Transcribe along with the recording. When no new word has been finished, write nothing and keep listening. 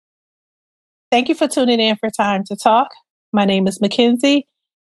Thank you for tuning in for Time to Talk. My name is Mackenzie,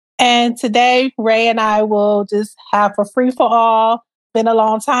 and today Ray and I will just have a free for all. Been a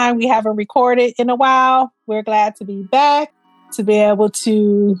long time. We haven't recorded in a while. We're glad to be back to be able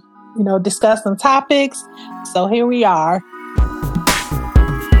to, discuss some topics. So here we are.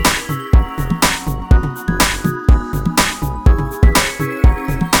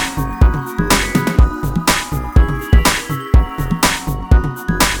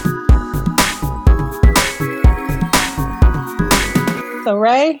 So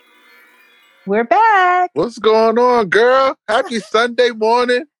Ray, we're back. What's going on, girl? Happy Sunday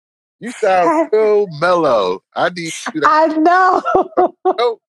morning. You sound real mellow. I need you to. I know.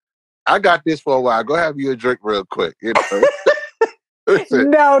 Oh, I got this for a while. Go have you a drink real quick. No,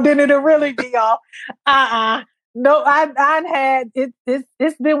 then it'll really be off. No, I've had it.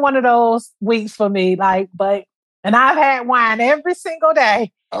 It's been one of those weeks for me. And I've had wine every single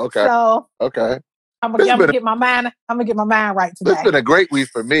day. Okay. So okay. I'm gonna get my mind. I'm gonna get my mind right today. It's been a great week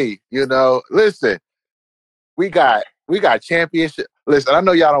for me. Listen, we got championship. Listen, I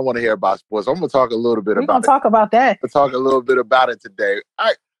know y'all don't want to hear about sports. I'm gonna talk a little bit about it. We're gonna talk about that. We'll talk a little bit about it today.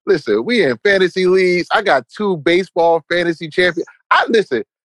 Listen, we in fantasy leagues. I got 2 baseball fantasy champions. I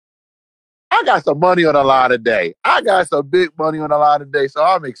got some money on the line today. I got some big money on the line today. So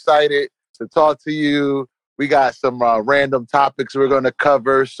I'm excited to talk to you. We got some random topics we're going to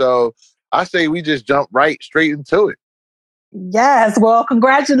cover. So I say we just jump straight into it. Yes. Well,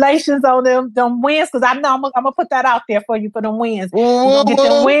 congratulations on them wins, because I know I'm going to put that out there for you for them wins. You're going to get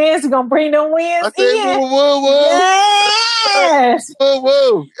them wins. You're going to bring them wins in. Yes.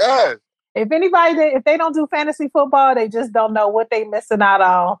 Yes. If they don't do fantasy football, they just don't know what they missing out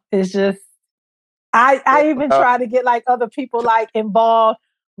on. It's just, I even try to get other people involved,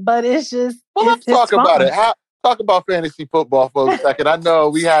 but it's just. Well, let's talk about it. Talk about fantasy football for a second. I know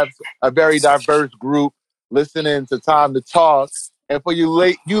we have a very diverse group listening to Time to Talk, and for you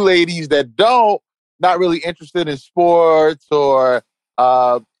ladies that not really interested in sports or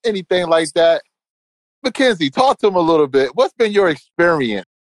anything like that, Mackenzie, talk to them a little bit. What's been your experience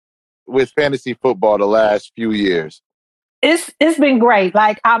with fantasy football the last few years? It's been great.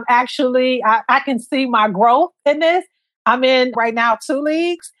 I'm actually, I can see my growth in this. I'm in right now 2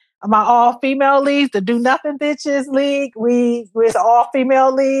 leagues. My all-female league, the Do Nothing Bitches League. We're an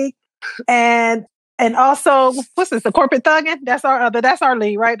all-female league. And also, what's this? The Corporate Thugging? That's our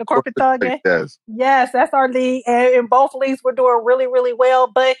league, right? The Corporate Thugging. Yes. Yes, that's our league. And in both leagues, we're doing really, really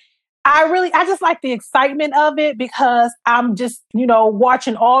well. But I just like the excitement of it, because I'm just,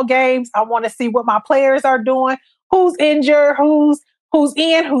 watching all games. I want to see what my players are doing, who's injured, who's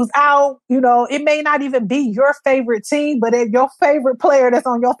in, who's out. It may not even be your favorite team, but if your favorite player that's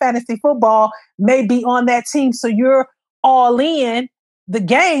on your fantasy football may be on that team. So you're all in the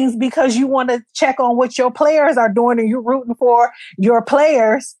games because you want to check on what your players are doing, and you're rooting for your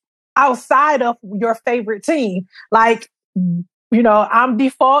players outside of your favorite team. I'm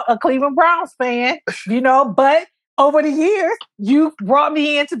default a Cleveland Browns fan, but over the years, you brought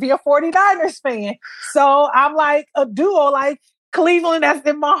me in to be a 49ers fan. So I'm like a duo, Cleveland, that's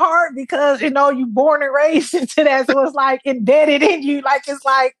in my heart, because, you born and raised into that. So it's embedded in you. It's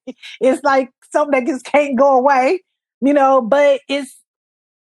something that just can't go away, but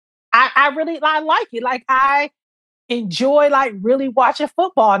I really like it. I enjoy really watching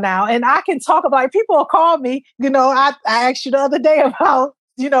football now. And I can talk about, people will call me, I asked you the other day about,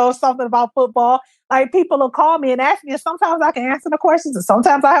 something about football. People will call me and ask me, and sometimes I can answer the questions, and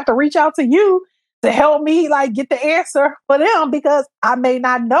sometimes I have to reach out to you to help me get the answer for them, because I may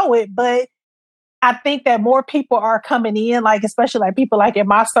not know it. But I think that more people are coming in, especially people in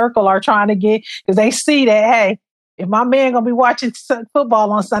my circle are trying to get, because they see that, hey, if my man gonna be watching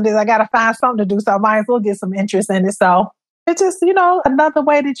football on Sundays, I gotta find something to do. So I might as well get some interest in it. So it's just, another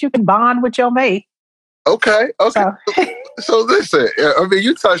way that you can bond with your mate. Okay. So listen,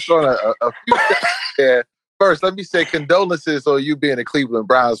 you touched on a few things there. First, let me say condolences on you being a Cleveland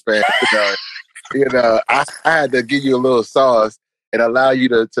Browns fan. I had to give you a little sauce and allow you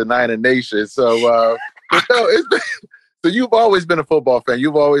to Nine a Nation. So, so you've always been a football fan.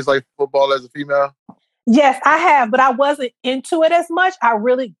 You've always liked football as a female? Yes, I have, but I wasn't into it as much. I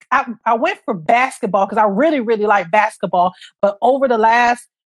went for basketball because I really, really like basketball. But over the last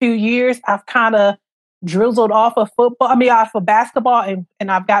few years, I've kind of drizzled off of basketball, and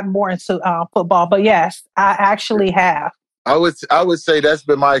I've gotten more into football. But yes, I actually have. I would say that's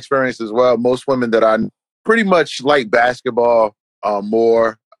been my experience as well. Most women that I pretty much like basketball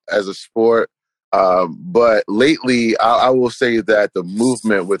more as a sport. But lately, I will say that the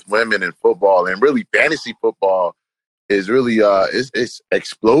movement with women in football, and really fantasy football, is really it's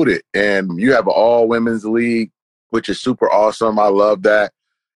exploded, and you have an all women's league, which is super awesome. I love that.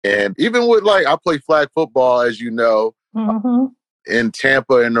 And even with like I play flag football, as you know, Mm-hmm. in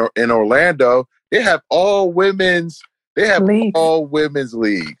Tampa and in Orlando, they have all women's. They have Leagues. all women's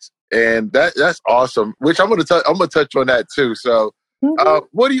leagues, and that's awesome. Which I'm gonna touch on that too. So, Mm-hmm.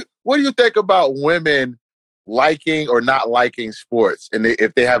 what do you think about women liking or not liking sports, and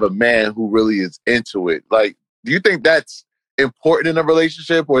if they have a man who really is into it? Like, do you think that's important in a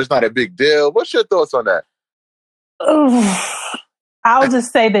relationship, or it's not a big deal? What's your thoughts on that? I'll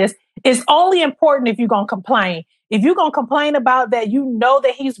just say this. It's only important if you're going to complain. If you're going to complain about that, you know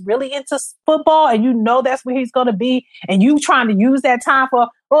that he's really into football and you know that's where he's going to be, and you trying to use that time for,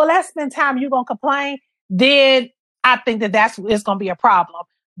 well, let's spend time, you're going to complain, then I think that it's going to be a problem.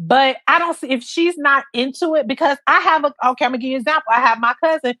 But I don't see if she's not into it, because okay, I'm going to give you an example. I have my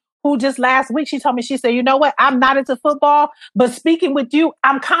cousin who just last week, she told me, she said, you know what? I'm not into football, but speaking with you,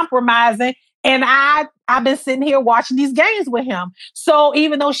 I'm compromising. And I've been sitting here watching these games with him. So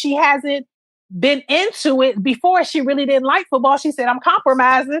even though she hasn't been into it before, she really didn't like football, she said, I'm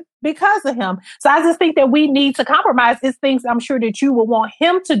compromising because of him. So I just think that we need to compromise. It's things I'm sure that you would want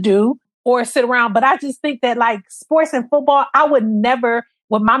him to do or sit around. But I just think that like sports and football, I would never,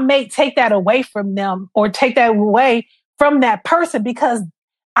 with my mate, take that away from them or take that away from that person, because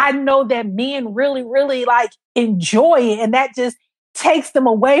I know that men really, really like enjoy it. And that just takes them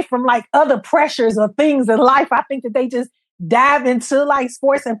away from like other pressures or things in life. I think that they just dive into like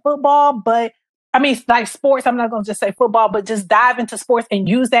sports and football, but I mean, like sports, I'm not going to just say football, but just dive into sports and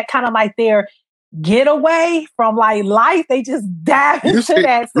use that kind of like their getaway from like life. They just dive into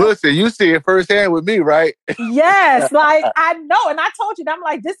that. So, listen, you see it firsthand with me, right? Yes, like I know. And I told you, I'm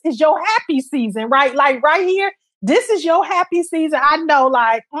like, this is your happy season, right? Like right here, this is your happy season. I know,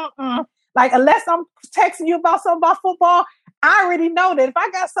 like, like unless I'm texting you about something about football, I already know that if I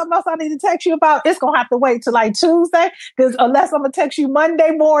got something else I need to text you about, it's going to have to wait till like Tuesday. Because unless I'm going to text you Monday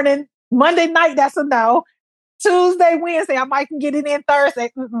morning, Monday night, that's a no. Tuesday, Wednesday, I might can get it in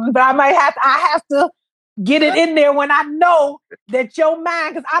Thursday. But I have to get it in there when I know that your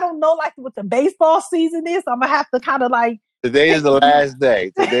mind, because I don't know like what the baseball season is. So I'm going to have to kind of like. Today is the last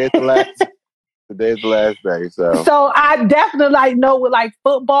day. Today's the last day. So I definitely like know with like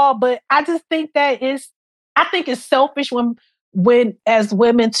football, but I just think that I think it's selfish when as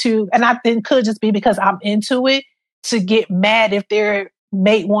women to, and I think it could just be because I'm into it, to get mad if their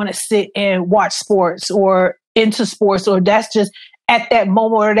mate want to sit and watch sports or into sports, or that's just at that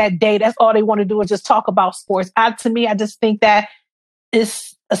moment or that day, that's all they want to do is just talk about sports. To me, I just think that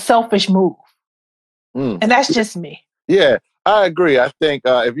it's a selfish move. And that's just me. Yeah, I agree. I think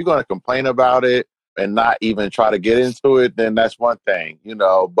if you're going to complain about it and not even try to get into it, then that's one thing,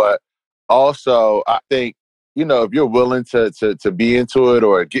 But also, I think, if you're willing to be into it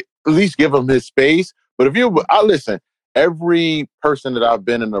or at least give him his space. But listen, every person that I've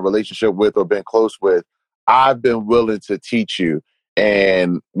been in a relationship with or been close with, I've been willing to teach you.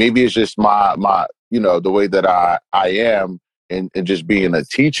 And maybe it's just my the way that I am and just being a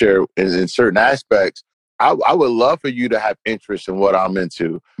teacher in certain aspects. I would love for you to have interest in what I'm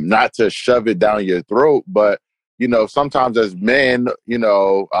into, not to shove it down your throat, but, sometimes as men,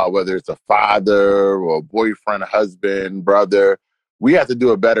 whether it's a father or a boyfriend, husband, brother, we have to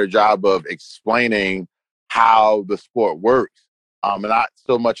do a better job of explaining how the sport works. And not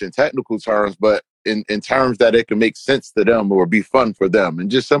so much in technical terms, but in terms that it can make sense to them or be fun for them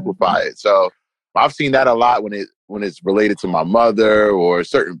and just simplify it. So I've seen that a lot when it's related to my mother or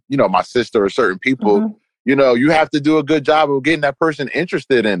certain, my sister or certain people. You have to do a good job of getting that person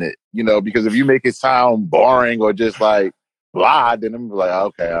interested in it, because if you make it sound boring or just like blah, then I'm like,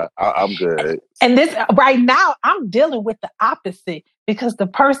 okay, I'm good. And this right now, I'm dealing with the opposite, because the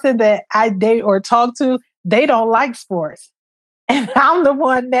person that I date or talk to, they don't like sports. And I'm the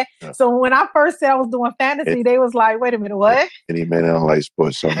one that, so when I first said I was doing fantasy, they was like, wait a minute, what? Any man don't like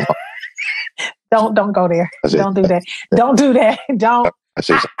sports somehow. Don't go there. Don't do that. Don't do that. Don't. I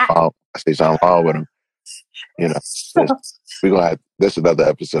say something wrong with him. We're gonna have that's another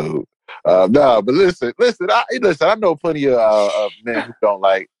episode. No, but listen. I know plenty of men who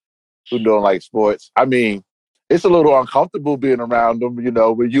don't like sports. I mean, it's a little uncomfortable being around them.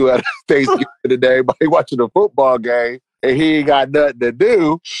 When you at a Thanksgiving today, everybody watching a football game and he ain't got nothing to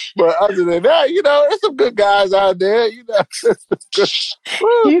do. But other than that, there's some good guys out there.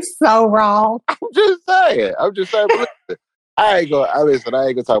 You're so wrong. I'm just saying. But listen, I ain't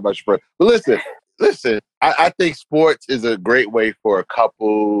gonna talk about your friend. But listen. I think sports is a great way for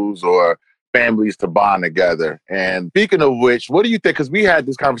couples or families to bond together. And speaking of which, what do you think? Because we had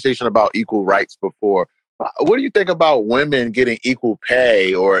this conversation about equal rights before. What do you think about women getting equal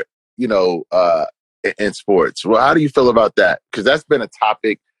pay or, in sports? Well, how do you feel about that? Because that's been a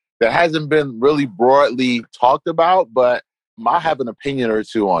topic that hasn't been really broadly talked about, but I have an opinion or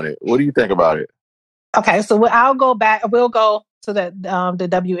two on it. What do you think about it? Okay, so I'll go back. We'll go to the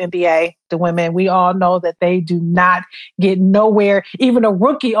WNBA, the women. We all know that they do not get nowhere. Even a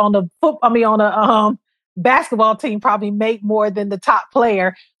rookie on the on a basketball team probably make more than the top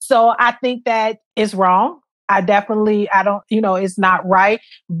player. So I think that is wrong. I don't, it's not right.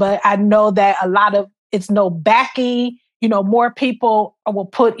 But I know that a lot of it's no backing. More people will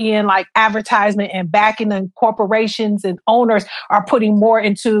put in like advertisement and backing, and corporations and owners are putting more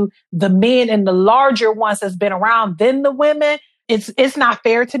into the men and the larger ones that's been around than the women. It's not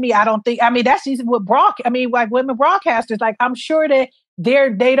fair to me. I don't think. I mean, that's just what like women broadcasters. Like I'm sure that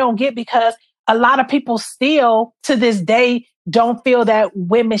they don't get, because a lot of people still to this day don't feel that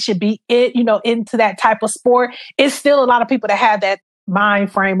women should be into that type of sport. It's still a lot of people that have that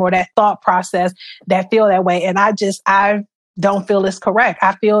mind frame or that thought process that feel that way. And I don't feel it's correct.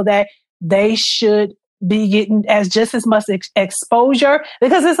 I feel that they should be getting just as much exposure,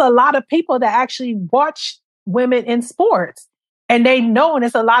 because there's a lot of people that actually watch women in sports, and they know, and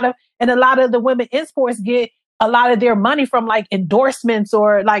a lot of the women in sports get a lot of their money from like endorsements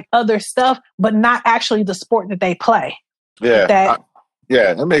or like other stuff, but not actually the sport that they play. Yeah,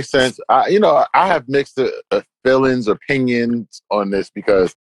 yeah, that makes sense. I have mixed feelings, opinions on this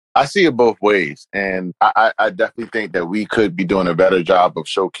because I see it both ways, and I definitely think that we could be doing a better job of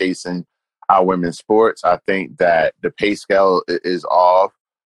showcasing our women's sports. I think that the pay scale is off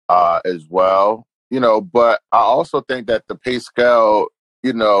as well, but I also think that the pay scale,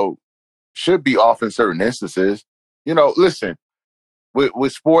 should be off in certain instances. Listen,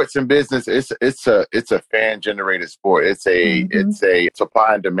 with sports and business, it's a fan generated sport. It's a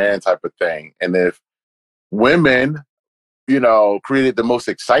supply and demand type of thing. And if women, created the most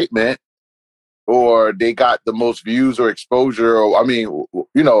excitement, or they got the most views or exposure, or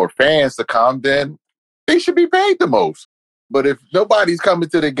or fans to come, then they should be paid the most. But if nobody's coming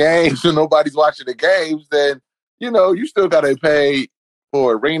to the games and nobody's watching the games, then you still got to pay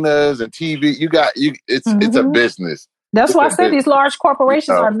for arenas and TV. It's a business. That's It's why a I said these business. large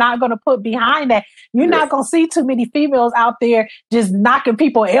corporations are not going to put behind that. You're not going to see too many females out there just knocking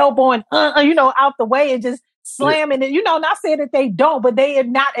people, elbowing, out the way and just slamming it. Not saying that they don't, but they are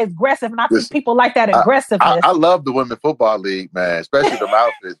not as aggressive. And I think people like that aggressiveness. I love the Women's Football League, man, especially the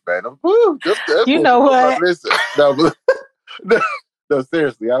outfits, man. You know what? Listen, no,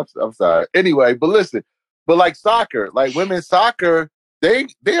 seriously, I'm sorry. Anyway, but listen, but like soccer, like women's soccer, they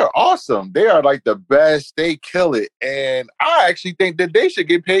are awesome. They are like the best. They kill it, and I actually think that they should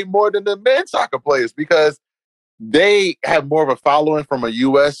get paid more than the men's soccer players because they have more of a following from a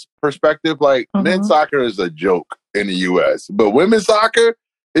U.S. perspective. Like men's soccer is a joke in the U.S., but women's soccer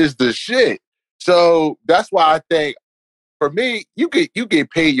is the shit. So that's why I think, for me, you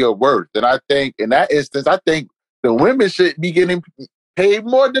get paid your worth, and I think in that instance, I think the women should be getting paid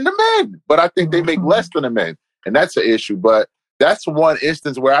more than the men, but I think they make less than the men, and that's an issue. But that's one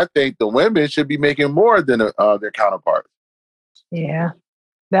instance where I think the women should be making more than their counterparts. Yeah.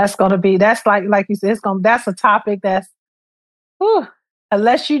 That's like you said, that's a topic that's,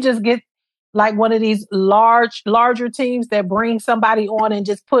 unless you just get like one of these larger teams that bring somebody on and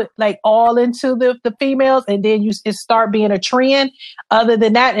just put like all into the females, and then it start being a trend. Other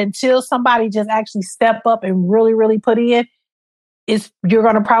than that, until somebody just actually step up and really, really put in, it's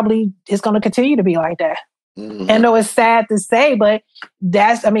going to continue to be like that. I know it's sad to say, but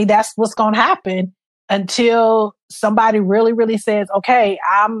that's what's going to happen until somebody really, really says, okay,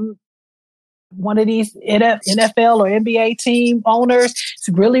 I'm one of these NFL or NBA team owners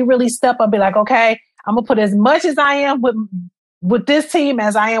to really, really step up and be like, okay, I'm going to put as much as I am with this team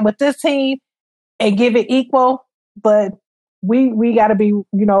as I am with this team and give it equal. But we got to be,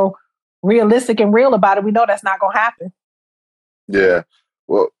 realistic and real about it. We know that's not going to happen. Yeah.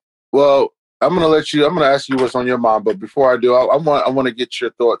 Well, I'm going to ask you what's on your mind. But before I do, I want to get your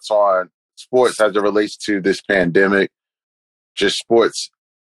thoughts on sports as it relates to this pandemic, just sports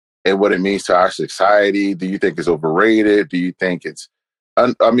and what it means to our society. Do you think it's overrated? Do you think it's,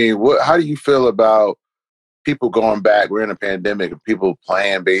 how do you feel about people going back? We're in a pandemic and people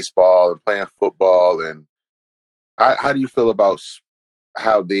playing baseball and playing football. And how do you feel about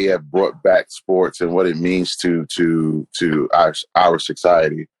how they have brought back sports and what it means to our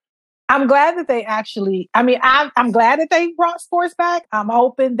society? I'm glad that they actually, I'm glad that they brought sports back. I'm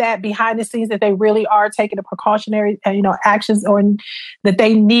hoping that behind the scenes that they really are taking the precautionary, actions or that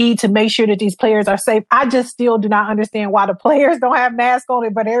they need to make sure that these players are safe. I just still do not understand why the players don't have masks on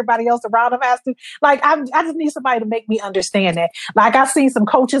it, but everybody else around them has to. Like, I just need somebody to make me understand that. Like, I've seen some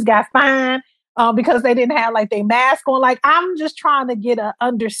coaches got fined because they didn't have like their mask on. Like, I'm just trying to get an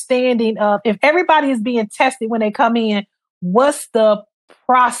understanding of if everybody is being tested when they come in, what's the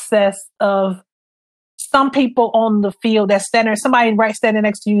process of some people on the field that's somebody right standing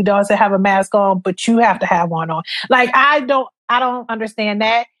next to you doesn't have a mask on, but you have to have one on. Like, I don't understand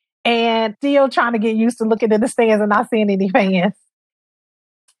that. And still trying to get used to looking in the stands and not seeing any fans.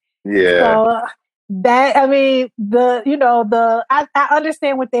 Yeah. So I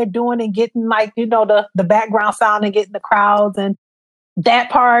understand what they're doing and getting like, the background sound and getting the crowds and that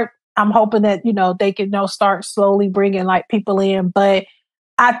part. I'm hoping that, they can, start slowly bringing like people in, but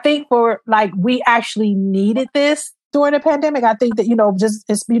I think for like, we actually needed this during the pandemic. I think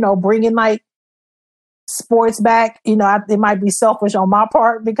that, bringing like sports back, it might be selfish on my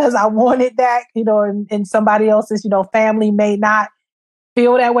part because I wanted that, and somebody else's, family may not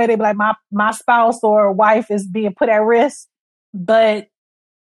feel that way. They be like, my spouse or wife is being put at risk, but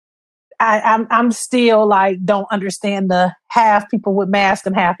I'm still like, don't understand the half people with masks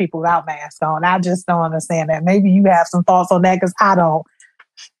and half people without masks on. I just don't understand that. Maybe you have some thoughts on that because I don't.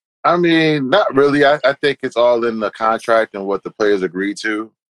 I mean, not really. I think it's all in the contract and what the players agree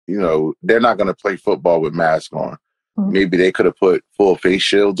to. They're not going to play football with masks on. Mm-hmm. Maybe they could have put full face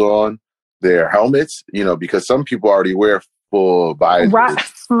shields on their helmets, because some people already wear full visors. Right.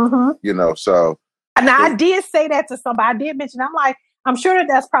 Mm-hmm. So. Now, I did say that to somebody. I did mention, I'm like, I'm sure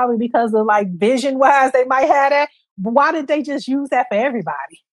that's probably because of like vision-wise they might have that. But why did they just use that for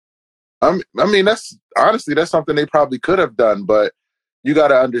everybody? I mean, that's something they probably could have done, but you got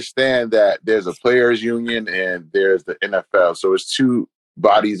to understand that there's a players union and there's the NFL. So it's two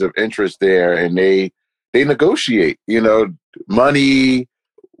bodies of interest there, and they negotiate, money,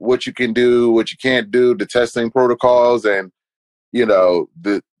 what you can do, what you can't do, the testing protocols. And,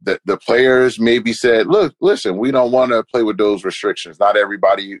 the players maybe said, look, listen, we don't want to play with those restrictions. Not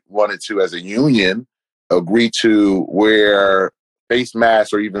everybody wanted to, as a union, agree to wear face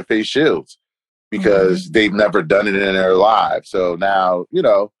masks or even face shields because they've never done it in their lives. So now,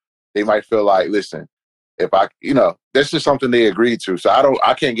 they might feel like, listen, if that's just something they agreed to. So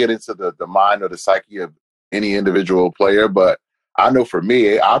I can't get into the mind or the psyche of any individual player, but I know for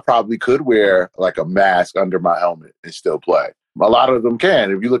me, I probably could wear like a mask under my helmet and still play. A lot of them can.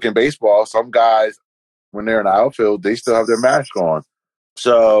 If you look in baseball, some guys, when they're in the outfield, they still have their mask on.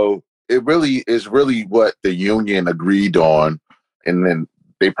 So it really is what the union agreed on. And then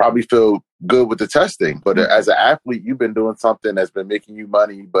they probably feel good with the testing. But as an athlete, you've been doing something that's been making you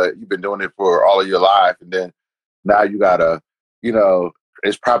money, but you've been doing it for all of your life. And then now you gotta,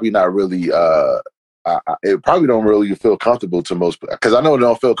 it's probably not really, it probably don't really feel comfortable to most, because I know it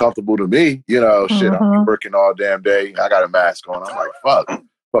don't feel comfortable to me. Shit, I'm working all damn day. I got a mask on. I'm like,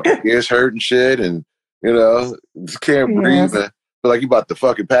 fucking ears hurt and shit. And, just can't breathe. And feel like you about to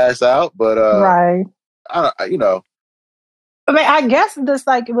fucking pass out. But, right. I don't. I guess just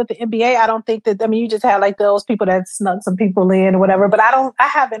like with the NBA, I don't think that, you just had like those people that snuck some people in or whatever, but I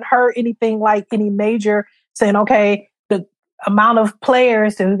haven't heard anything like any major saying, okay, the amount of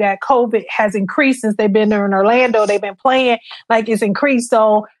players who got COVID has increased since they've been there in Orlando. They've been playing, like it's increased.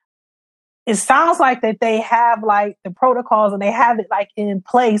 So it sounds like that they have like the protocols and they have it like in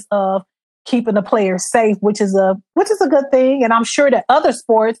place of keeping the players safe, which is a good thing. And I'm sure that other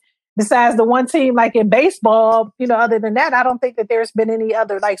sports, besides the one team like in baseball, other than that, I don't think that there's been any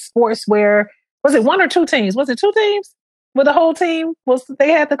other like sports where, was it one or two teams? Was it two teams? With the whole team they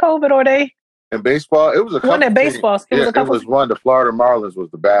had the COVID, or they? In baseball, it was a couple. One at baseball. It was one. The Florida Marlins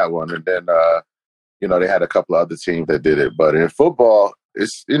was the bad one, and then they had a couple of other teams that did it. But in football,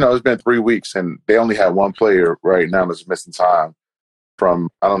 it's been 3 weeks, and they only have one player right now that's missing time from,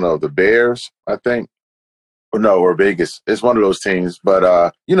 I don't know, the Bears, I think. Or Vegas. It's one of those teams.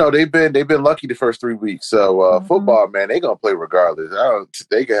 But they've been lucky the first 3 weeks. So football, man, they gonna play regardless.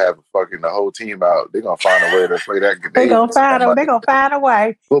 They can have the whole team out. They're gonna find a way to play that. They're gonna find a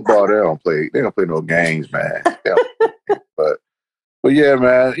way. Football, they don't play no games, man. But yeah,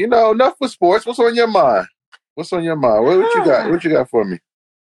 man. Enough with sports. What's on your mind? What you got? What you got for me?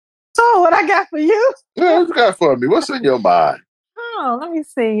 So what I got for you? Yeah, what you got for me? What's in your mind? Oh, let me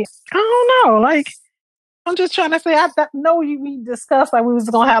see. I don't know. Like, I'm just trying to say, I know we discussed like we was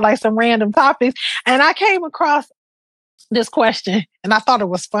going to have like some random topics. And I came across this question, and I thought it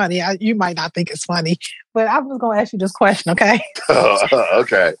was funny. You might not think it's funny, but I'm just going to ask you this question, okay?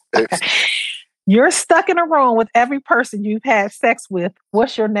 Okay. You're stuck in a room with every person you've had sex with.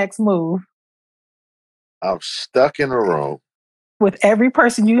 What's your next move? I'm stuck in a room with every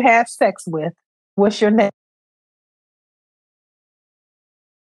person you had sex with. What's your next?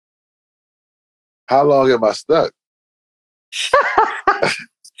 How long am I stuck?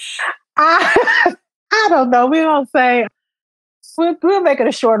 I don't know. We don't say. We'll make it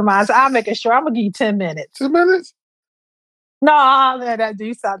a short amount. So I'll make it short. I'm gonna give you 10 minutes. 10 minutes? No, that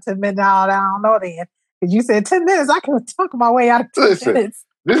do sound 10 minutes. No, I don't know then. Because you said 10 minutes. I can talk my way out of 10 minutes.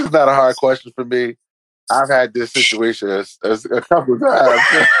 This is not a hard question for me. I've had this situation as a couple of times.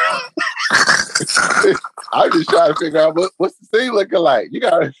 I'm just trying to figure out what's the scene looking like. You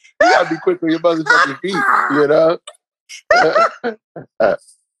gotta be quick with your motherfucking feet, you know? Because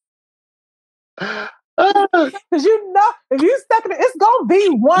you know, if you stuck in it, it's gonna be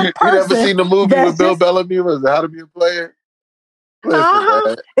one person. You never seen the movie with Bill Bellamy? Was How to Be a Player?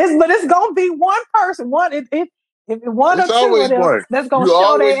 Listen, but it's gonna be one person. If one or two of them that's gonna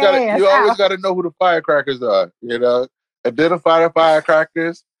show their ass. You always gotta know who the firecrackers are. You know, identify the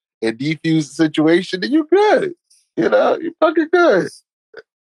firecrackers and defuse the situation, and you're good. You know, you're fucking good.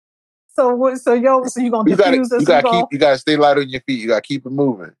 So you're gonna defuse this? You gotta stay light on your feet. You gotta keep it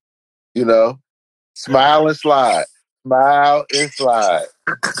moving. You know, smile and slide. Smile and slide.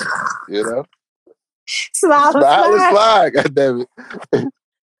 You know, smile and slide. God damn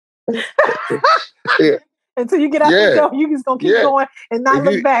it. Yeah. Until you get out the door, you just gonna keep going and not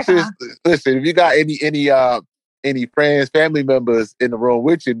look back. Listen, if you got any friends, family members in the room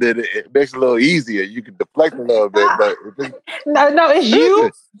with you, then it makes it a little easier. You can deflect a little bit, but no, it's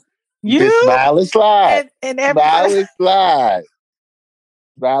you. You smile and slide. And smile and slide.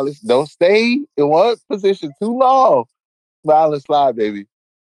 Smile and don't stay in one position too long. Smile and slide, baby.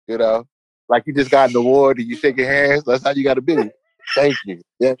 You know, like you just got an award and you shake your hands. That's how you got to be. Thank you.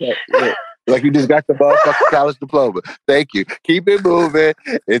 Yeah. Like you just got the motherfucking college diploma. Thank you. Keep it moving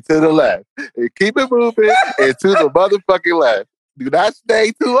and to the left. And keep it moving and to the motherfucking left. Do not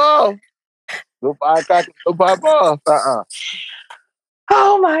stay too long. No firecrackers, no pop off.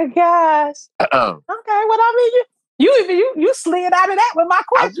 Oh my gosh. Okay, well, I mean, you slid out of that with my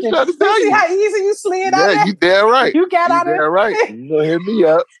question. I'm just trying to see how easy you slid out of that? You damn right. You got out of it. Right. You gonna hit me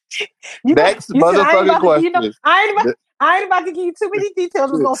up. Next motherfucking question. I ain't about to give you too many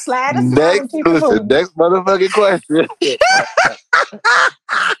details. We're gonna slide and slide and keep it moving. Next motherfucking question.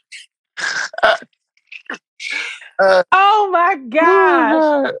 Oh my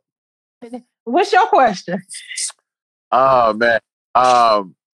gosh. What's your question? Oh man.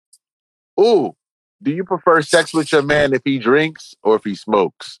 Do you prefer sex with your man if he drinks or if he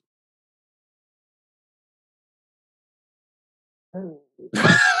smokes?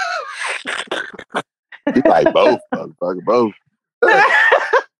 You like both, motherfucker, both.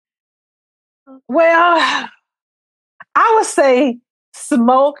 Well, I would say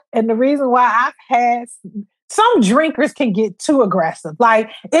smoke, and the reason why I've had some drinkers can get too aggressive, like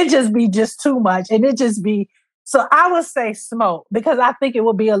it just be too much, and it just be. So I would say smoke because I think it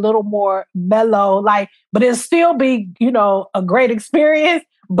will be a little more mellow, but it'll still be, a great experience.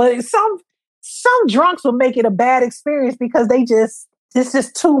 But some drunks will make it a bad experience because it's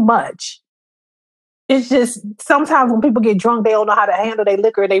just too much. It's just sometimes when people get drunk, they don't know how to handle their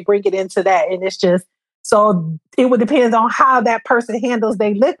liquor. They bring it into that, and it's just so it would depend on how that person handles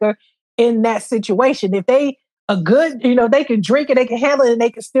their liquor in that situation. If they a good, they can drink it, they can handle it, and they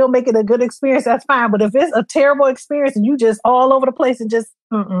can still make it a good experience. That's fine. But if it's a terrible experience and you just all over the place and just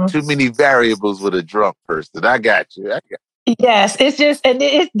too many variables with a drunk person, I got you. Yes, it's just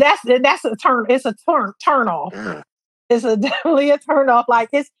that's a turn. It's a turn off. It's definitely a turn off. Like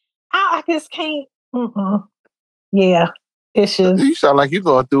I just can't. Yeah, it's just. You sound like you're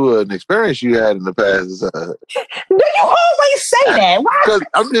going through an experience you had in the past. Do you always say that? Why? Because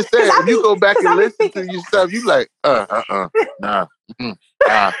I'm just saying, if you go back and listen to yourself, you like, nah. Because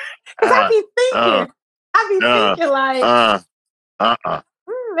I be thinking like,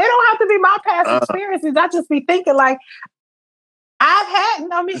 they don't have to be my past experiences. I just be thinking like, I've had.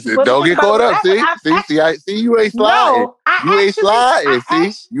 Don't get caught up. See, you ain't sliding. No, you ain't sliding.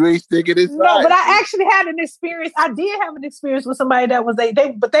 You ain't sticking inside. No, but I actually had an experience. I did have an experience with somebody that was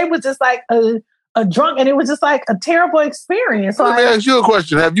but they was just like a drunk, and it was just like a terrible experience. Let me ask you a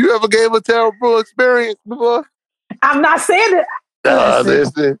question: have you ever gave a terrible experience before? I'm not saying that.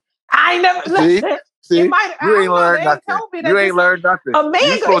 Listen. I ain't never. Listen. See, you ain't learned nothing. You ain't learned nothing. A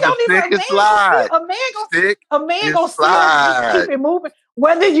man gonna stick and slide. A man gonna slide. Keep it moving.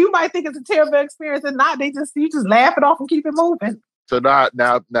 whether you might think it's a terrible experience or not, you just laugh it off and keep it moving. So now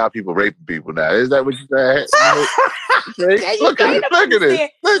people raping people now. Is that what you said? Yeah, Look at this. Look at this.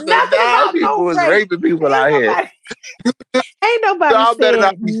 Listen, nothing now about people no is rape. raping people out here. Ain't nobody Y'all better said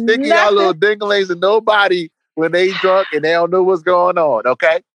not be sticking nothing. y'all little dinglings and nobody when they drunk and they don't know what's going on,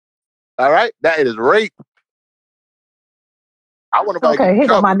 okay? All right? That is rape. I want to Okay, here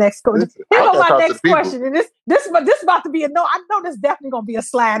go my next question. Here go my next question. And this about to be a no. I know this definitely gonna be a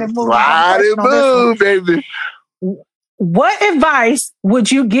slide and move. Slide and move, baby. What advice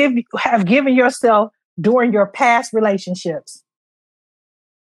would you have given yourself during your past relationships?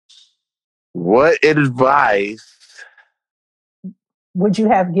 What advice would you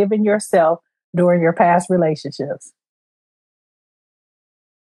have given yourself during your past relationships?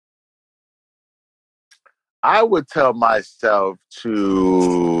 I would tell myself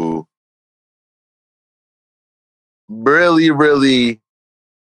to really, really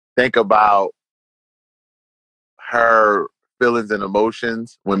think about her feelings and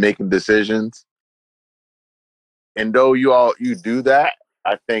emotions when making decisions. And though you do that,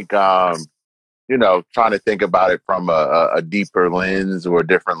 I think trying to think about it from a deeper lens or a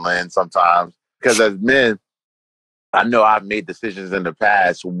different lens sometimes. Because as men, I know I've made decisions in the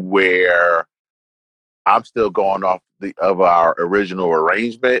past where I'm still going off of our original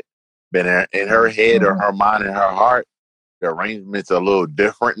arrangement, but in her head or her mind and her heart, the arrangement's a little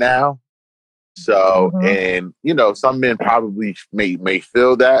different now. So, and some men probably may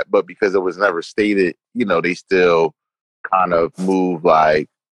feel that, but because it was never stated, they still kind of move like,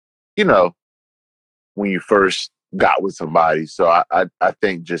 when you first got with somebody. So I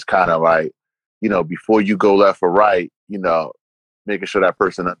think just kind of like, before you go left or right, making sure that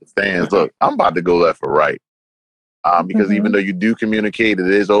person understands, look, I'm about to go left or right. Because even though you do communicate, it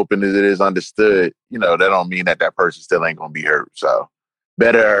is open, it is understood, that don't mean that person still ain't going to be hurt. So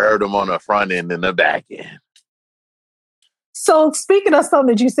better hurt them on the front end than the back end. So speaking of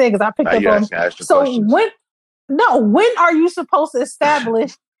something that you said, because I picked up on, so when are you supposed to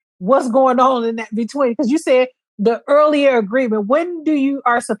establish what's going on in that between? Because you said the earlier agreement. When are you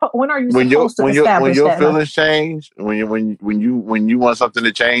supposed to establish when your that? feelings change, when you want something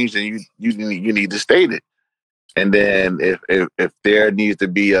to change, then you need to state it. And then if there needs to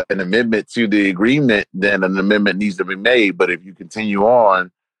be an amendment to the agreement, then an amendment needs to be made. But if you continue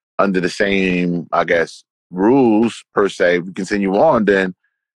on under the same, I guess, rules per se, if you continue on, then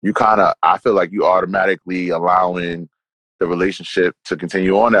I feel like you automatically allowing the relationship to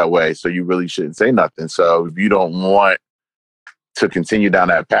continue on that way. So you really shouldn't say nothing. So if you don't want to continue down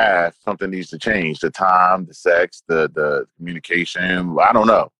that path, something needs to change. The time, the sex, the communication, I don't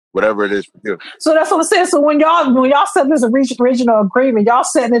know. Whatever it is for you. So that's what I'm saying. So when y'all set this original agreement, y'all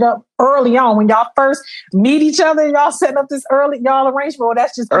setting it up early on. When y'all first meet each other, y'all setting up this y'all arrangement, or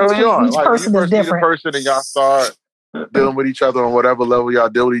that's just early on. Each person is different. The person and y'all start dealing with each other on whatever level y'all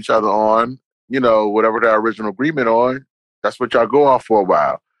deal with each other on, whatever the original agreement on, that's what y'all go off for a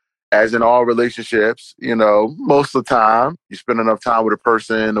while. As in all relationships, most of the time you spend enough time with a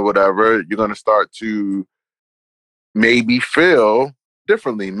person or whatever, you're going to start to maybe feel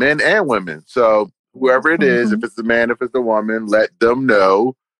differently, men and women. So whoever it is, if it's the man, if it's the woman, let them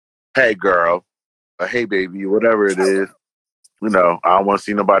know, hey girl, or hey baby, whatever it is, I don't want to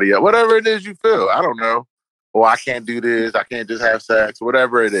see nobody else. Whatever it is you feel, I don't know. Or I can't do this, I can't just have sex,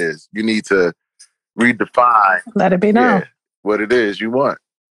 whatever it is. You need to redefine. Let it be known. What it is you want.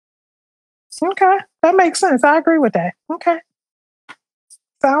 Okay. That makes sense. I agree with that. Okay.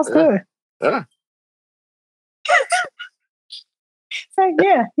 Sounds good. Yeah.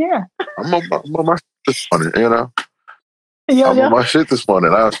 Yeah. I'm on my shit this morning, I'm on my shit this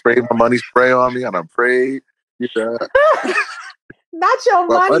morning. I sprayed my money spray on me and I prayed. Not your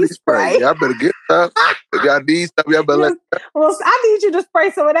money spray. Y'all better get stuff. If y'all need stuff, y'all better Well, I need you to spray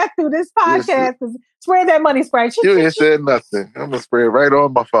some of that through this podcast. Spray that money spray. You ain't said nothing. I'm going to spray it right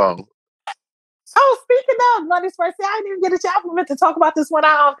on my phone. Oh, speaking of money spray, see, I didn't even get a chance. We meant to talk about this one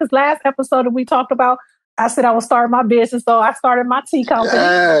out because last episode that we talked about, I said I was starting my business, so I started my tea company.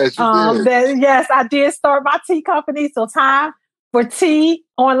 Yes, you did. Yes, I did start my tea company. So time for tea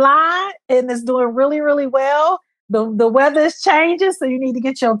online, and it's doing really, really well. The weather is changing, so you need to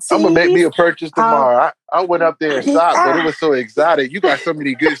get your tea. I'm gonna make me a purchase tomorrow. I went up there and shopped, but it was so exotic. You got so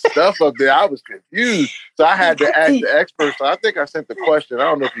many good stuff up there. I was confused, so I had to ask the expert. So I think I sent the question. I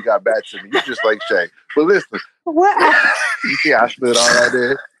don't know if you got back to me. You just like Shay, but listen. What? You see, I slid all right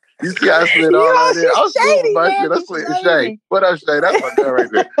there. You see, I slid all right there. I was doing my shit. I slid Shay. What up, Shay? That's my girl right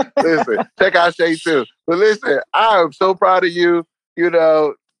there. Listen, check out Shay too. But listen, I am so proud of you.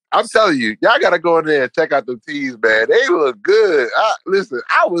 I'm telling you, y'all gotta go in there and check out the teas, man. They look good. Listen,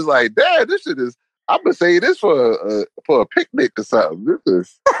 I was like, damn, this shit is. I'm gonna say this for a picnic or something.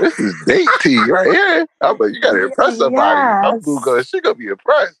 This is date tea right here. I'm like, you gotta impress somebody. I'm Yes. she gonna be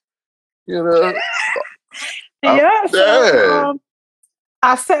impressed. You know. Yeah. Yeah. So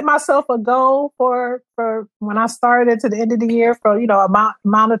I set myself a goal for when I started to the end of the year for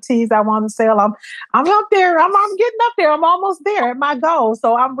amount of teas I want to sell. I'm up there. I'm getting up there. I'm almost there at my goal.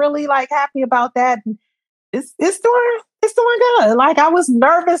 So I'm really like happy about that. It's doing good. Like I was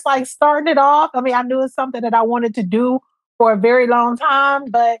nervous, like starting it off. I mean, I knew it's something that I wanted to do for a very long time,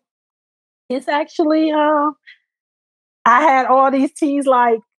 but it's actually I had all these teas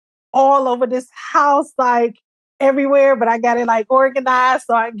like all over this house, like everywhere, but I got it like organized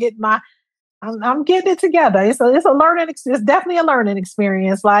so I get I'm getting it together. It's definitely a learning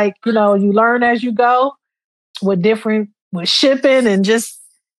experience. Like, you learn as you go with shipping and just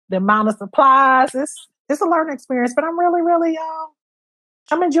the amount of supplies. It's a learning experience, but I'm really, really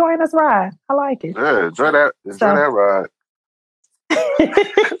I'm enjoying this ride. I like it. Yeah, enjoy that ride.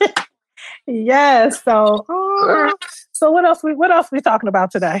 Yes. So, so what else we talking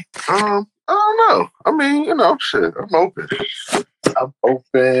about today? I don't know. I mean, shit. I'm open.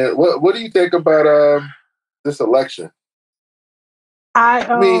 What do you think about this election?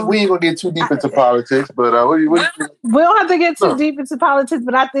 I mean, we ain't gonna get too deep into politics, but what do you think? We don't have to get too deep into politics,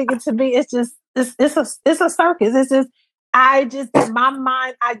 but I think to me, it's a circus. I just in my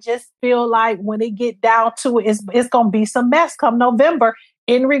mind, I just feel like when it get down to it, it's gonna be some mess come November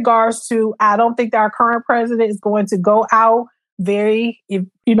in regards to. I don't think that our current president is going to go out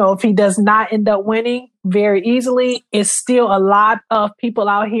if he does not end up winning very easily. It's still a lot of people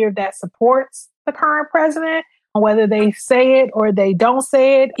out here that supports the current president, whether they say it or they don't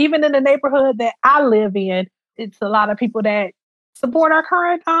say it. Even in the neighborhood that I live in, it's a lot of people that support our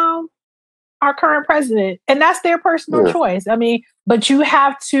current president, and that's their personal choice. I mean, but you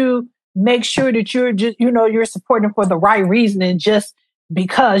have to make sure that you're supporting for the right reason, and just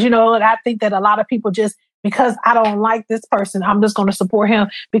because and I think that a lot of people just because I don't like this person, I'm just going to support him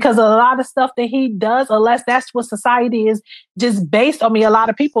because a lot of stuff that he does, unless that's what society is just based on. Me, a lot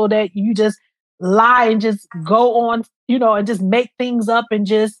of people that you just lie and just go on, and just make things up and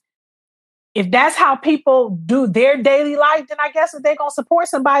just if that's how people do their daily life, then I guess if they're gonna support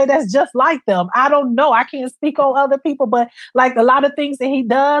somebody that's just like them. I don't know. I can't speak on other people, but like a lot of things that he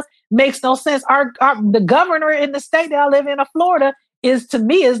does makes no sense. The governor in the state that I live in, of Florida, is to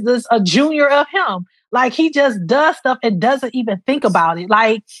me is this a junior of him. Like he just does stuff and doesn't even think about it.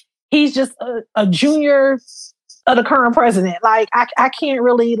 Like he's just a junior of the current president. Like I can't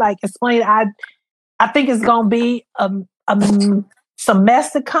really like explain. I think it's gonna be some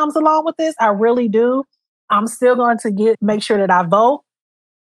mess that comes along with this. I really do. I'm still going to make sure that I vote,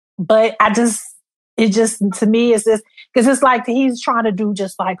 but it just to me is this because it's like he's trying to do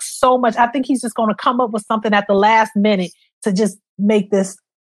just like so much. I think he's just going to come up with something at the last minute to just make this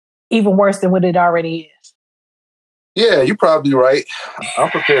even worse than what it already is. Yeah, you're probably right. I'm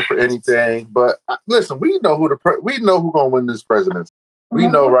prepared for anything, but listen, we know who's gonna win this presidency. We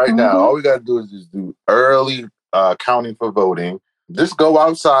know right now. All we got to do is just do early counting for voting. Just go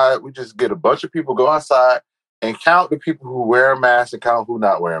outside. We just get a bunch of people go outside and count the people who wear a mask and count who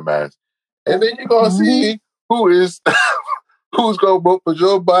not wearing masks, and then you're gonna see who's gonna vote for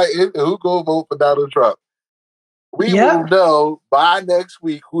Joe Biden and who's gonna vote for Donald Trump. We will know by next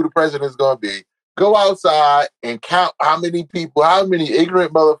week who the president is gonna be. Go outside and count how many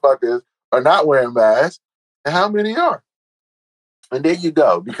ignorant motherfuckers are not wearing masks and how many are. And there you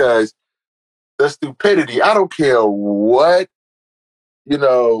go, because the stupidity, I don't care what,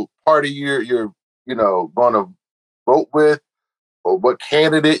 party you're going to vote with or what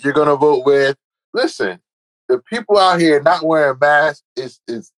candidate you're going to vote with. Listen, the people out here not wearing masks is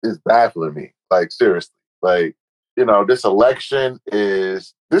baffling me. Like, seriously. Like, this election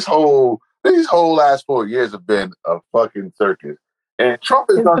these whole last 4 years have been a fucking circus. And Trump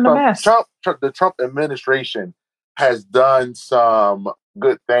has done some, the Trump administration has done some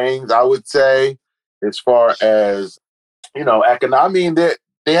good things, I would say, as far as, I mean, they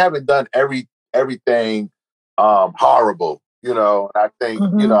haven't done everything horrible, I think,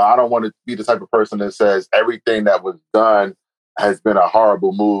 I don't want to be the type of person that says everything that was done has been a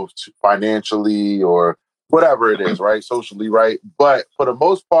horrible move financially or whatever it is, right? Socially, right? But for the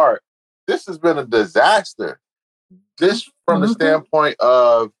most part, this has been a disaster. This from the standpoint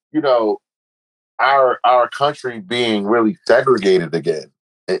of, our country being really segregated again.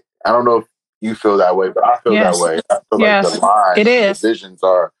 I don't know if you feel that way, but I feel that way. I feel like the lines, the divisions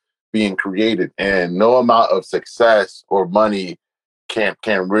are being created, and no amount of success or money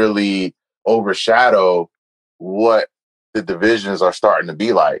can't really overshadow what the divisions are starting to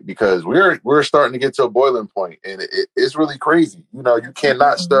be like, because we're starting to get to a boiling point, and it's really crazy. You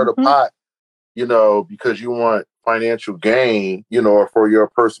cannot stir the pot, because you want financial gain, or for your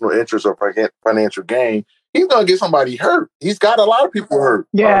personal interest or financial gain. He's gonna get somebody hurt. He's got a lot of people hurt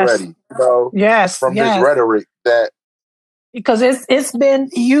already, from this rhetoric that. Because it's been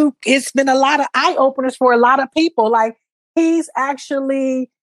a lot of eye openers for a lot of people. Like, he's actually,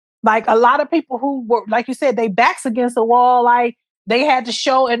 like, a lot of people who were, like you said, they backs against the wall. Like, they had to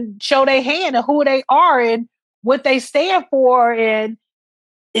show their hand and who they are and what they stand for. And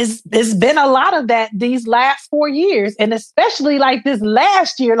it's been a lot of that these last 4 years. And especially like this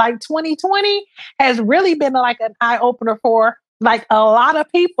last year, like 2020 has really been like an eye opener for like a lot of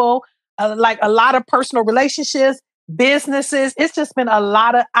people, like a lot of personal relationships, businesses. It's just been a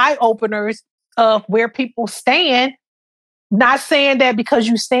lot of eye openers of where people stand. Not saying that because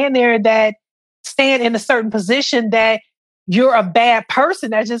you stand in a certain position that you're a bad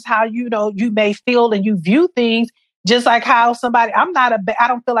person. That's just how you may feel and you view things. Just like how I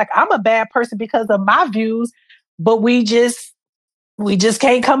don't feel like I'm a bad person because of my views, but we just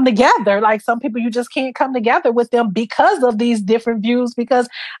can't come together. Like, some people, you just can't come together with them because of these different views, because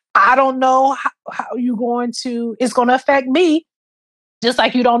I don't know how it's going to affect me. Just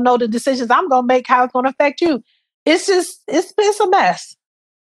like you don't know the decisions I'm going to make, how it's going to affect you. It's a mess.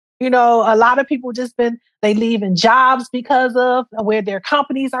 A lot of people they leaving jobs because of where their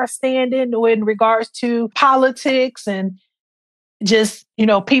companies are standing in regards to politics, and just,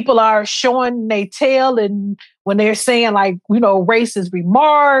 people are showing their tail, and when they're saying like, racist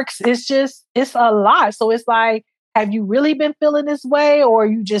remarks, it's a lot. So it's like, have you really been feeling this way, or are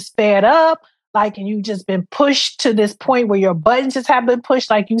you just fed up? Like, and you just been pushed to this point where your buttons just have been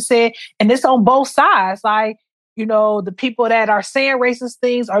pushed, like you said, and it's on both sides. Like, the people that are saying racist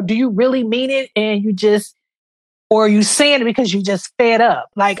things, or do you really mean it? And or are you saying it because you just fed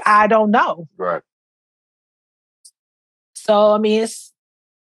up? Like, I don't know. Right. So, I mean, it's,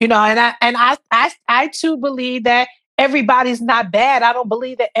 and I too believe that everybody's not bad. I don't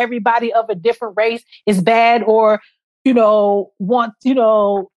believe that everybody of a different race is bad or, want,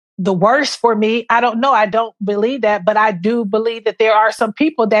 the worst for me. I don't know. I don't believe that, but I do believe that there are some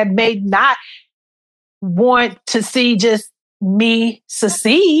people that may not want to see just me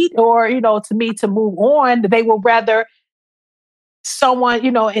succeed or, to move on. They will rather someone,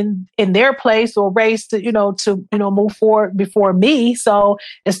 in their place or race to move forward before me. So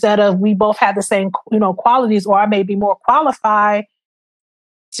instead of we both have the same, qualities, or I may be more qualified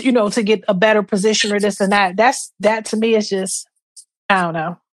to get a better position or this and that. That to me is just, I don't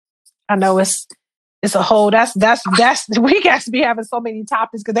know. I know it's a whole, that's we got to be having so many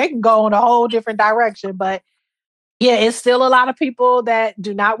topics because they can go in a whole different direction. But yeah, it's still a lot of people that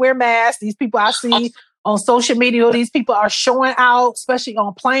do not wear masks. These people I see on social media, these people are showing out, especially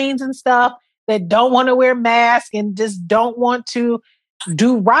on planes and stuff, that don't want to wear masks and just don't want to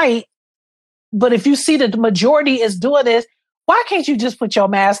do right. But if you see that the majority is doing this, why can't you just put your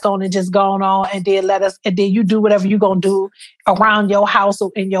mask on and just go on and then you do whatever you're going to do around your house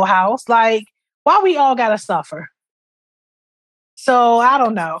or in your house? Like, why we all got to suffer? So I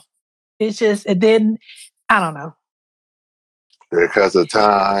don't know. It's just, I don't know. There comes a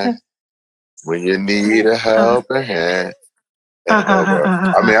time when you need a helping hand.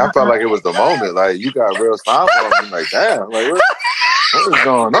 I mean, I felt like it was the moment. Like, you got real time on me. Like, damn, like, what is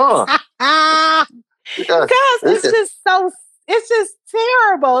going on? Because it's just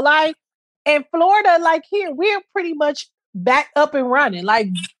terrible. Like, in Florida, like here, we're pretty much back up and running. Like,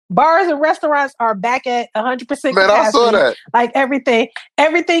 bars and restaurants are back at 100% capacity. Man, I saw that. Like, everything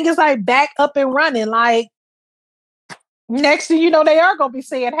is like back up and running. Like, next thing you know, they are going to be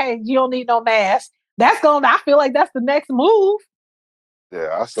saying, hey, you don't need no mask. I feel like that's the next move.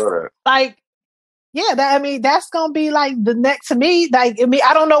 Yeah, I saw that. Like, yeah, that's going to be like the next, to me, like,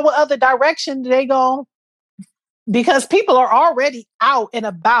 I don't know what other direction they go, because people are already out and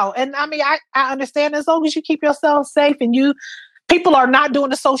about. And I mean, I understand, as long as you keep yourself safe and people are not doing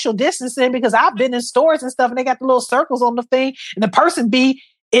the social distancing, because I've been in stores and stuff and they got the little circles on the thing and the person be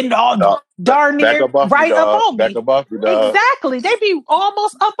in all darn near right up on me. Exactly. They be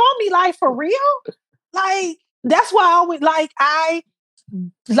almost up on me, like, for real. Like, that's why I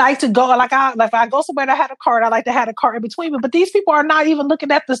like to go, like if I go somewhere that I had a cart, I like to have a cart in between me. But these people are not even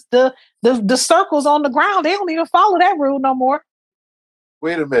looking at the circles on the ground. They don't even follow that rule no more.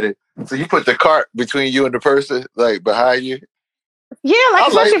 Wait a minute. So you put the cart between you and the person, like, behind you? Yeah, like,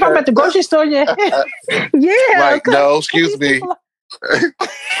 especially if I'm at the grocery store. Yeah. Yeah. Like, no, excuse me.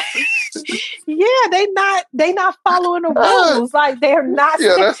 Yeah, they not following the rules. Like they're not.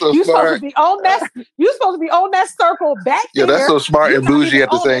 Yeah, that's so You supposed to smart. be on that. You supposed to be on that circle back Yeah, that's there. so smart You're and not bougie even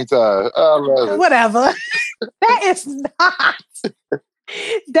at the on same time. I love it. it. Whatever. That is not.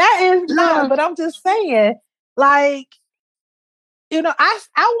 That is not. Yeah. But I'm just saying, like, I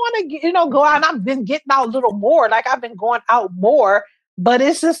want to go out, and I've been getting out a little more. Like I've been going out more, but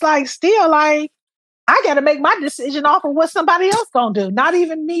it's just like still like I got to make my decision off of what somebody else gonna do. Not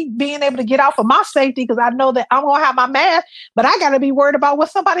even me being able to get out for my safety because I know that I'm gonna have my mask, but I got to be worried about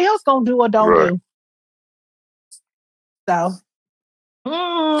what somebody else gonna do or don't Right. do. So,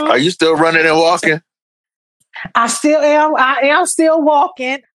 Are you still running and walking? I still am. I am still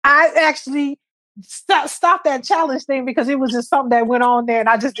walking. I actually stopped that challenge thing because it was just something that went on there, and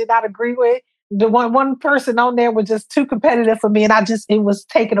I just did not agree with. The one person on there was just too competitive for me, and it was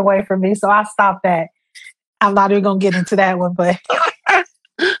taken away from me. So I stopped that. I'm not even gonna get into that one, but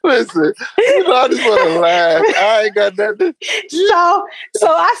Listen, I just want to laugh. I ain't got nothing. so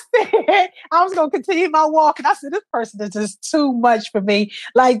I said I was gonna continue my walk, and I said this person is just too much for me.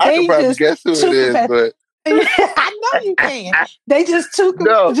 Like I can they probably just guess who it too is, competitive. but I know you can. They just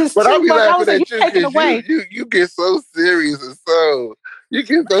no. But I'll too be much. I was laughing like, at you're you taking because away. you get so serious and so you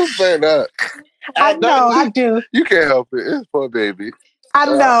get so fed up. I know, I do. You can't help it. It's poor baby. I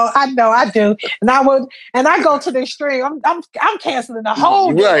know, I do. And I go to the extreme. I'm canceling the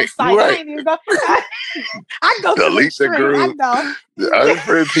whole damn Right, site. I ain't even go. I go to the Delete the extreme. I group, know.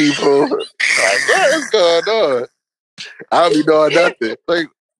 unfriend people. Like, what is going on? I don't be doing nothing. Like,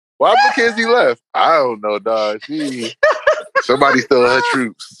 why Mackenzie left? I don't know, dog. Somebody stole her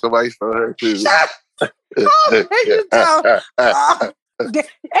troops. Somebody stole her troops. Oh, you don't. And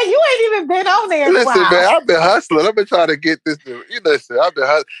you ain't even been on there in a Listen, while. man, I've been hustling. I've been trying to get this. Listen, I've been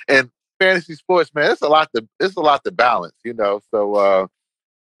hustling. And fantasy sports, man, it's a lot to balance, So,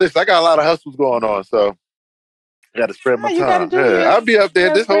 listen, I got a lot of hustles going on, so I got to spread my You got to time. do Yeah, you. I'll be up there.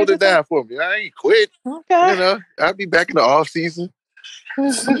 You Just spread hold your it down for me. I ain't quit. Okay. I'll be back in the off season.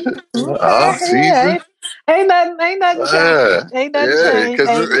 Okay. Off Yeah. season. Ain't nothing changed. Ain't nothing Yeah, changed.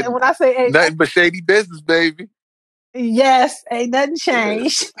 because When I say ain't nothing but shady business, baby. yes, ain't nothing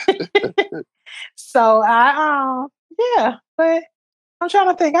changed. So yeah, but I'm trying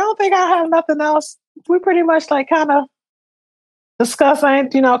to think. I don't think I have nothing else. We pretty much like kind of discussing,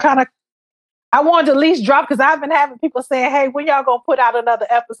 kind of. I wanted to at least drop because I've been having people saying, "Hey, when y'all gonna put out another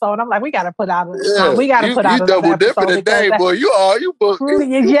episode?" I'm like, "We got to put out. Yeah, We got to put out you another double dipping episode because today, that." boy. You book you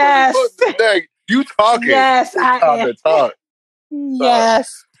fully Yes, booked today. You talking? yes, It's I time am. to talk.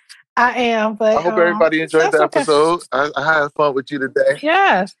 Yes, I am. I But hope everybody enjoyed that's the okay. episode. I had fun with you today.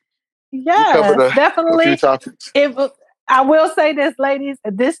 Yes, We covered yes, a few definitely. topics. If I will say this, ladies,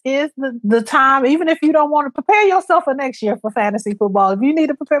 this is the time. Even if you don't want to prepare yourself for next year for fantasy football, if you need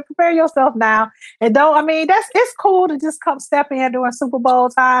to prepare yourself now, and don't. I mean, it's cool to just come step in during Super Bowl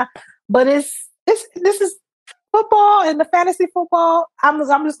time, but this is football and the fantasy football. I'm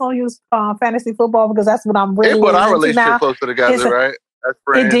just gonna use fantasy football because that's what I'm It really put really our into relationship now. closer It's together, right? As it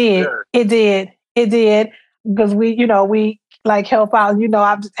friends. did. Yeah. It did. It did. Because we like help out.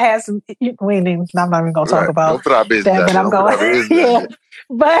 I've just had some we ain't even, I'm not even gonna talk Right. about Don't put our business that, out but there. I'm Don't put going our business out yeah. there.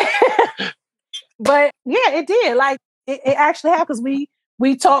 But but yeah, it did. Like it actually happened because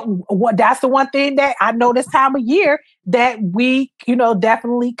we talk what that's the one thing that I know this time of year that we,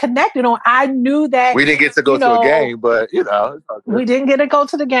 definitely connected on. I knew that, We didn't get to go you to a know, game, but it's all good. we didn't get to go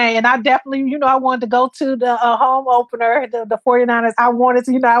to the game. And I definitely, I wanted to go to the home opener, the 49ers. I wanted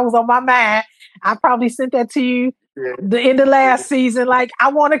to, I was on my mind. I probably sent that to you Yeah. the end of last season. Like, I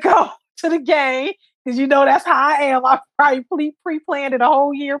want to go to the game because, that's how I am. I probably pre-planned it a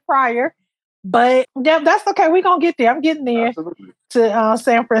whole year prior. But yeah, that's okay. We're going to get there. I'm getting there. Absolutely. To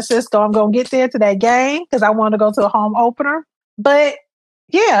San Francisco. I'm going to get there to that game because I want to go to a home opener. But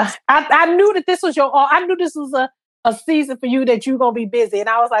yeah, I knew that this was I knew this was a season for you that you're going to be busy. And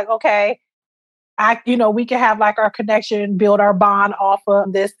I was like, okay, we can have like our connection, build our bond off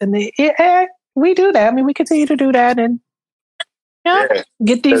of this. And we do that. I mean, we continue to do that and Yeah.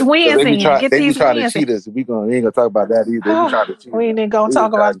 get these So wins they be in. trying. Get They be these trying to wins in. cheat us. We ain't gonna talk about that either. They be trying to cheat We us. ain't going to We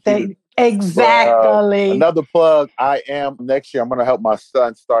talk just trying about to cheat that. us. But Exactly. another plug. I am next year. I'm gonna help my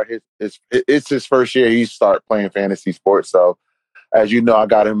son start it's his first year. He start playing fantasy sports. So as you know, I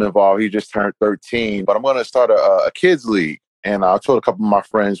got him involved. He just turned 13, but I'm gonna start a kids league. And I told a couple of my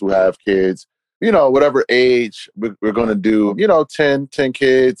friends who have kids, whatever age we're gonna do, 10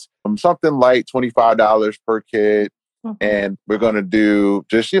 kids, something like $25 per kid. Mm-hmm. And we're going to do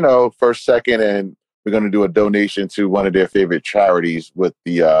just, first, second, and we're going to do a donation to one of their favorite charities with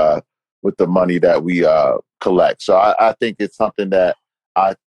the money that we collect. So I think it's something that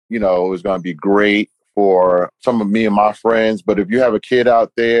I, it was going to be great for some of me and my friends. But if you have a kid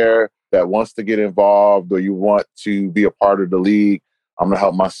out there that wants to get involved or you want to be a part of the league, I'm going to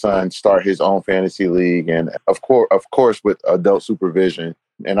help my son start his own fantasy league. And of course, with adult supervision.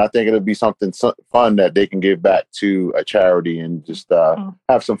 And I think it'll be something fun that they can give back to a charity and just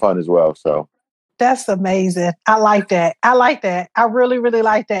have some fun as well. So that's amazing. I like that. I really, really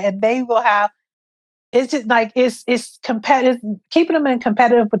like that. And they will have, it's just like, it's competitive, keeping them in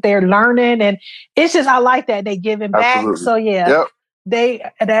competitive with their learning. And it's just, I like that they giving back. Absolutely. So yeah, yep.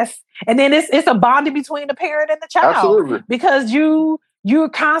 And then it's a bonding between the parent and the child. Absolutely. Because you're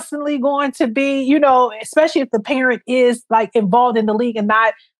constantly going to be, especially if the parent is like involved in the league and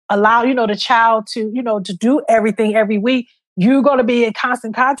not allow, the child to, to do everything every week, you're going to be in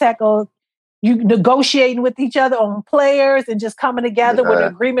constant contact of you negotiating with each other on players and just coming together with an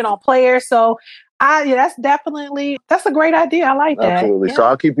agreement on players. So that's a great idea. I like that. Absolutely. Yeah. So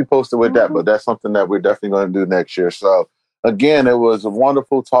I'll keep you posted with that, but that's something that we're definitely going to do next year. So again, it was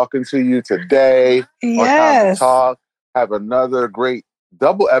wonderful talking to you today. Yes. On Time to Talk. Have another great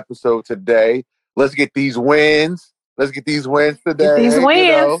double episode today. Let's get these wins. Let's get these wins today. Get these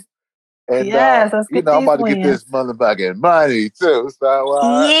wins. And yes, let's get I'm about to wins. get this motherfucking money too. So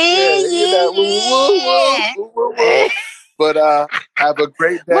woo. But have a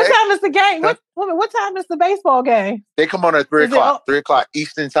great day. What time is the game? What time is the baseball game? They come on at 3 o'clock. 3 o'clock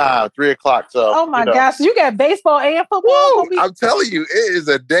Eastern time. 3 o'clock. So oh my gosh, you got baseball and football. I'm telling you, it is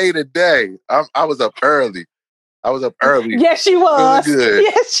a day to day. I was up early. Yes, you was. Really good.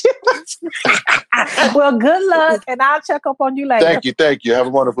 Yes, you was. Well, good luck, and I'll check up on you later. Thank you. Have a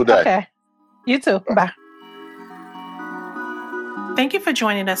wonderful day. Okay. You too. Bye. Thank you for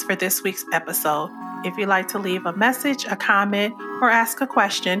joining us for this week's episode. If you'd like to leave a message, a comment, or ask a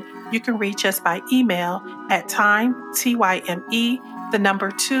question, you can reach us by email at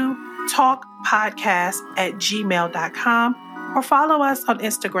time2talkpodcast@gmail.com or follow us on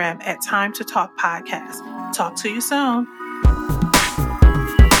Instagram at Time to Talk Podcast. Talk to you soon.